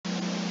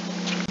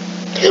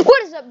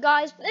What is up,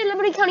 guys? The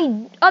Liberty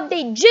County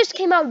update just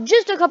came out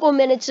just a couple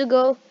minutes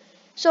ago.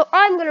 So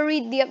I'm going to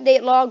read the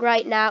update log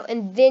right now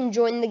and then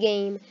join the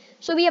game.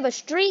 So we have a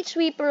street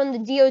sweeper on the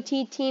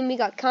DOT team. We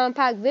got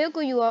compact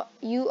vehicle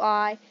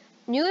UI,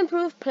 new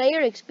improved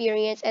player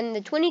experience, and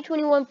the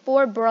 2021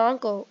 Ford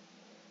Bronco.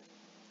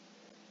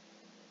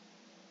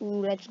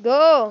 Ooh, let's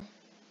go.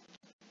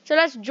 So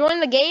let's join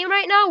the game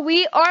right now.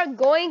 We are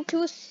going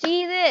to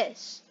see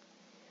this.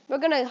 We're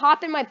going to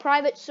hop in my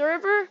private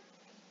server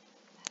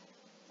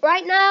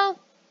right now.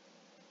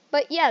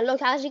 But yeah,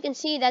 look, as you can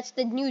see, that's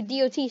the new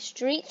DOT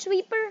street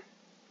sweeper.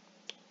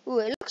 Ooh,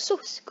 it looks so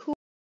cool.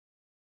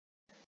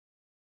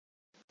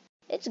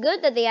 It's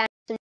good that they added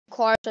some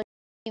cars on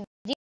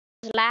DVD.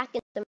 It's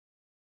lacking some.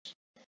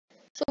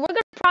 So we're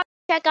gonna probably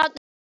check out the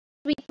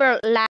sweeper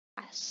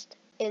last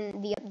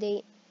in the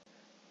update.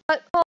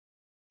 But oh,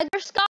 Tiger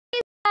Sky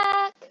is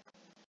back.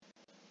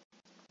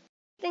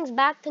 Everything's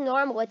back to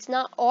normal. It's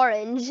not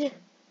orange.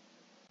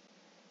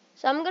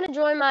 So I'm gonna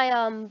join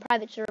my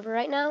private server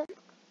right now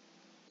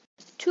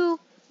to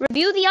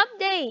review the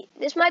update.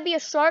 This might be a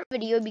short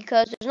video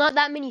because there's not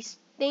that many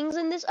things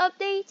in this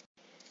update,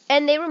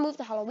 and they removed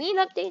the Halloween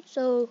update.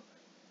 So,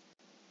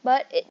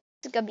 but it's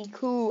gonna be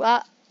cool.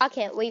 I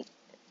can't wait.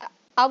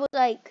 I was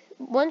like,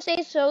 once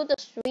they showed the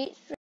street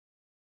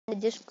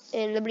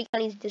in Liberty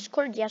County's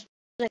Discord, yes,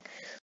 I was like,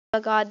 oh my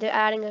god, they're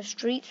adding a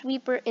street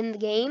sweeper in the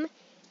game,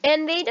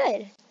 and they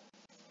did.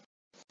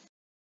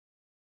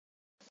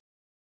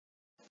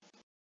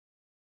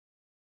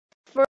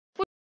 First,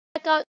 we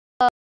check out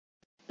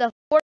the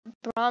Ford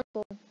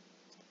Bronco.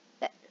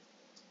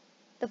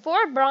 The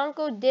Ford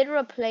Bronco did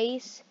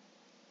replace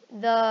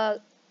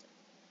the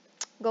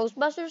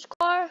Ghostbusters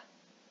car.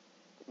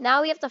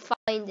 Now we have to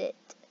find it.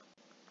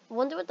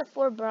 Wonder what the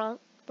Ford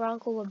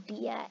Bronco will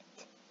be at.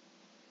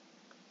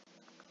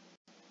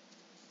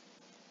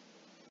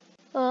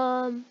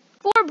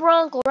 Ford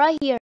Bronco right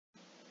here.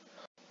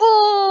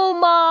 Oh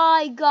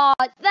my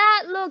god,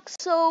 that looks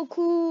so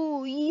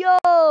cool.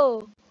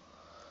 Yo,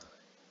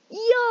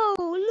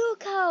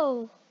 look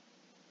how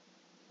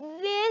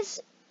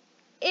this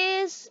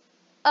is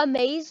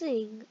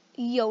amazing.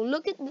 Yo,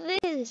 look at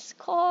this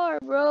car,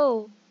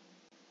 bro.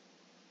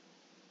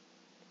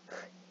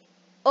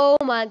 Oh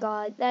my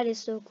god, that is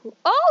so cool.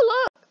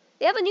 Oh, look,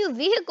 they have a new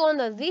vehicle on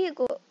the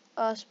vehicle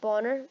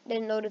spawner.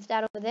 Didn't notice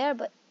that over there,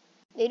 but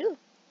they do.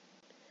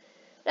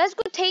 Let's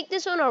go take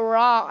this on a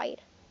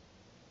ride.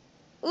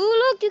 Ooh,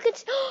 look, you can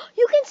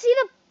see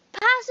the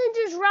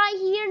passengers right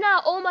here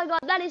now. Oh my god,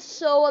 that is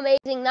so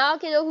amazing. Now I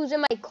can know who's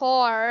in my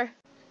car.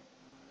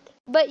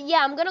 But yeah,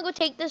 I'm gonna go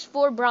take this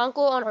Ford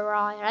Bronco on a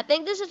ride. I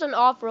think this is an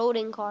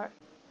off-roading car.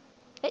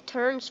 It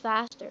turns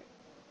faster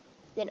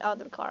than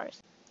other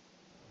cars.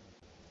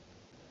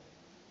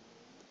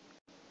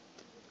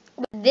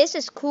 But this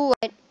is cool.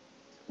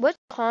 What's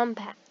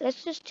compact?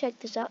 Let's just check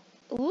this out.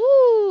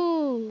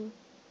 Ooh.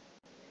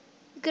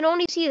 You can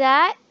only see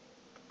that.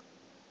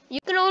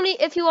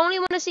 If you only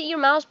want to see your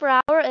miles per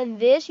hour and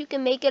this, you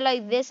can make it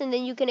like this and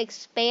then you can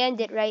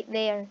expand it right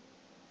there.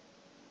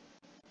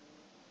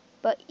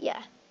 But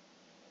yeah.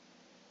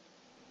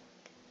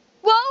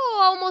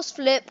 Whoa, almost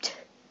flipped.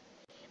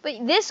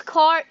 But this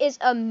car is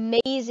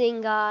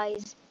amazing,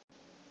 guys.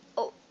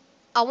 Oh,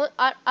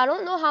 I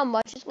don't know how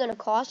much it's gonna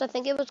cost. I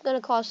think it was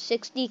gonna cost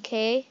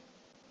 60K.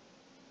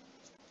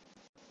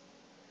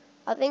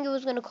 I think it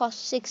was gonna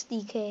cost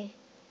 60K.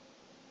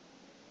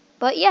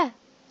 But yeah.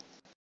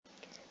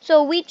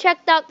 So we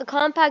checked out the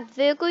compact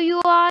vehicle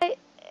UI,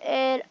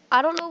 and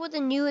I don't know what the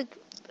new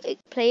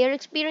player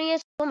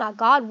experience. Oh my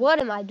god, what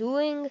am I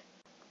doing?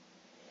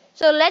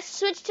 So let's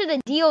switch to the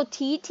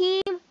DOT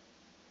team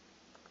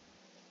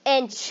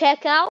and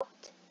check out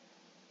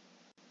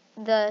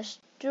the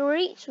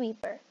street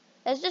sweeper.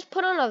 Let's just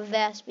put on a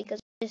vest because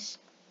just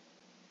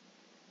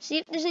see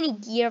if there's any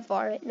gear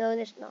for it. No,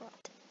 there's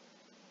not.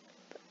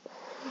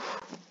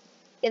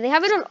 Yeah, they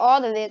have it on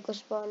all the vehicle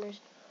spawners.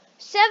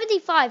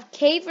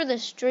 75K for the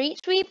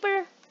street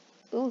sweeper?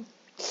 Ooh,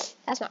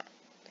 that's not.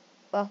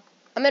 Well,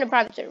 I'm in a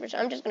private server, so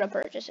I'm just gonna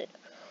purchase it.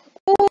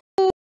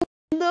 Ooh,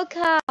 look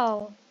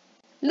how.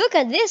 Look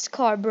at this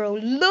car, bro.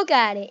 Look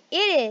at it.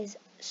 It is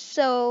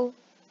so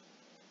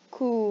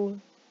cool.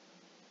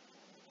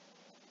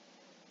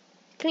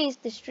 Cleans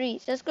the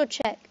streets. Let's go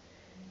check.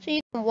 So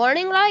you can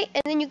warning light,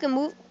 and then you can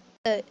move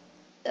the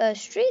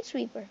street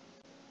sweeper.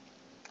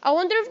 I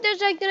wonder if there's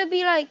like gonna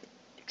be like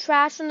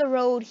trash on the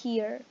road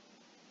here.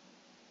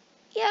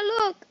 Yeah,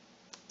 look.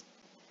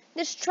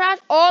 There's trash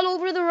all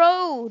over the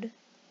road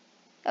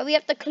that we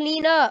have to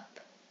clean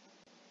up.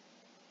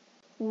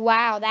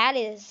 Wow, that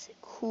is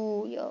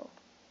cool, yo.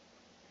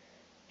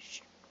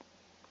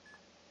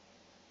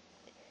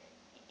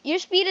 Your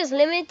speed is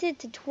limited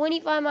to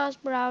 25 miles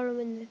per hour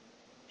when the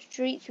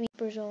street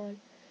sweeper's on.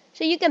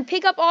 So you can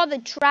pick up all the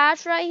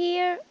trash right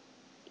here.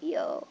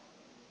 Yo.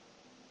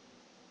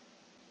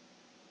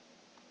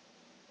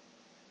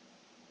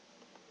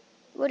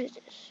 What is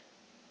this?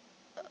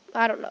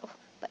 I don't know.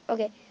 But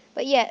okay.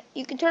 But yeah,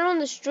 you can turn on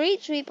the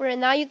street sweeper and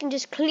now you can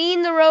just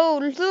clean the road.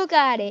 Look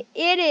at it.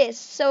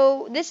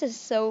 This is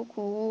so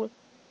cool.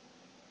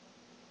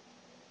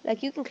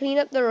 Like, you can clean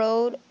up the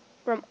road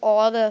from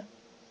all the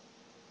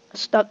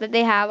stuff that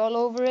they have all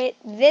over it.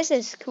 This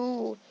is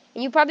cool.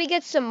 And you probably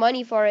get some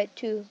money for it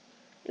too.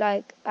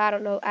 Like, I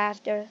don't know,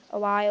 after a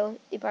while,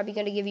 they're probably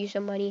going to give you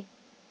some money.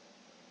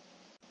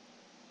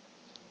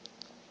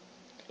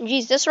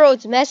 Jeez, this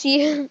road's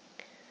messy.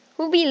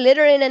 Who'll be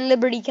littering in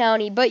Liberty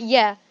County? But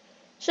yeah.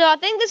 So I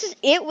think this is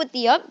it with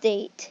the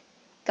update.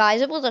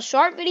 Guys, it was a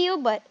short video,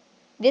 but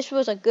this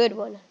was a good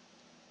one.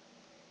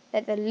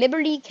 That the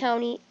Liberty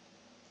County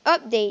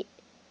update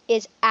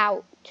is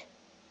out.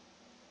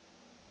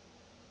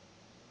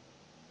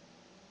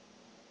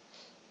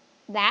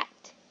 That.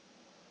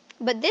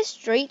 But this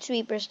street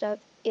sweeper stuff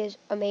is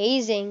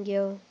amazing,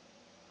 yo.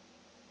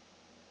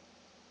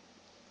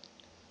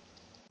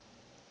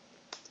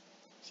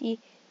 See,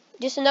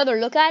 just another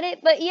look at it.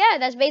 But yeah,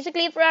 that's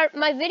basically it for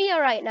my video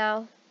right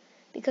now.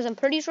 Because I'm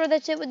pretty sure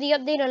that's it with the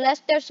update,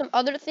 unless there's some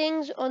other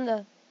things on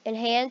the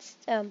enhanced,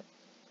 on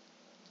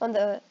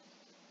the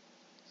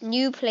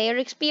new player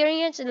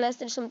experience, unless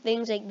there's some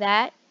things like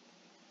that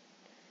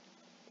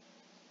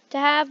to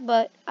have,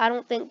 but I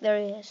don't think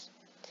there is.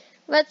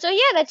 But so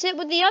yeah, that's it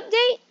with the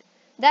update.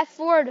 That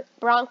Ford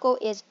Bronco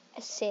is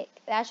sick.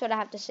 That's what I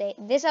have to say.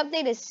 This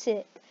update is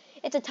sick.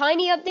 It's a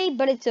tiny update,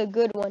 but it's a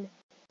good one.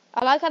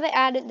 I like how they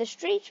added the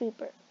street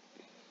sweeper.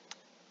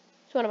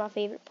 It's one of my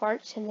favorite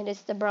parts, and then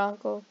it's the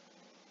Bronco.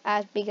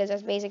 Because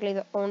that's basically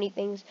the only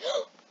things.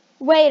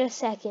 Wait a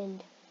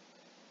second.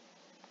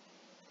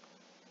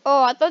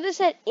 Oh, I thought this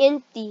said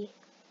empty.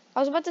 I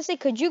was about to say,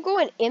 could you go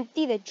and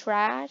empty the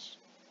trash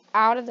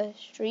out of the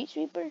street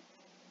sweeper?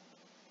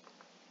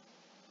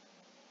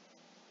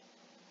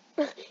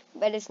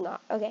 But it's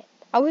not. Okay.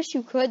 I wish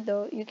you could,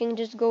 though. You can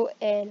just go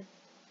and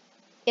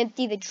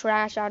empty the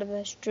trash out of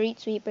the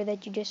street sweeper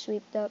that you just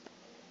swept up.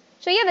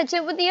 So yeah, that's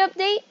it with the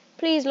update.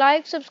 Please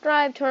like,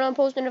 subscribe, turn on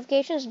post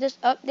notifications. This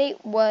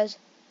update was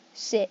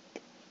sick.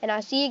 And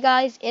I'll see you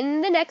guys in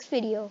the next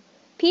video.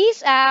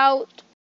 Peace out.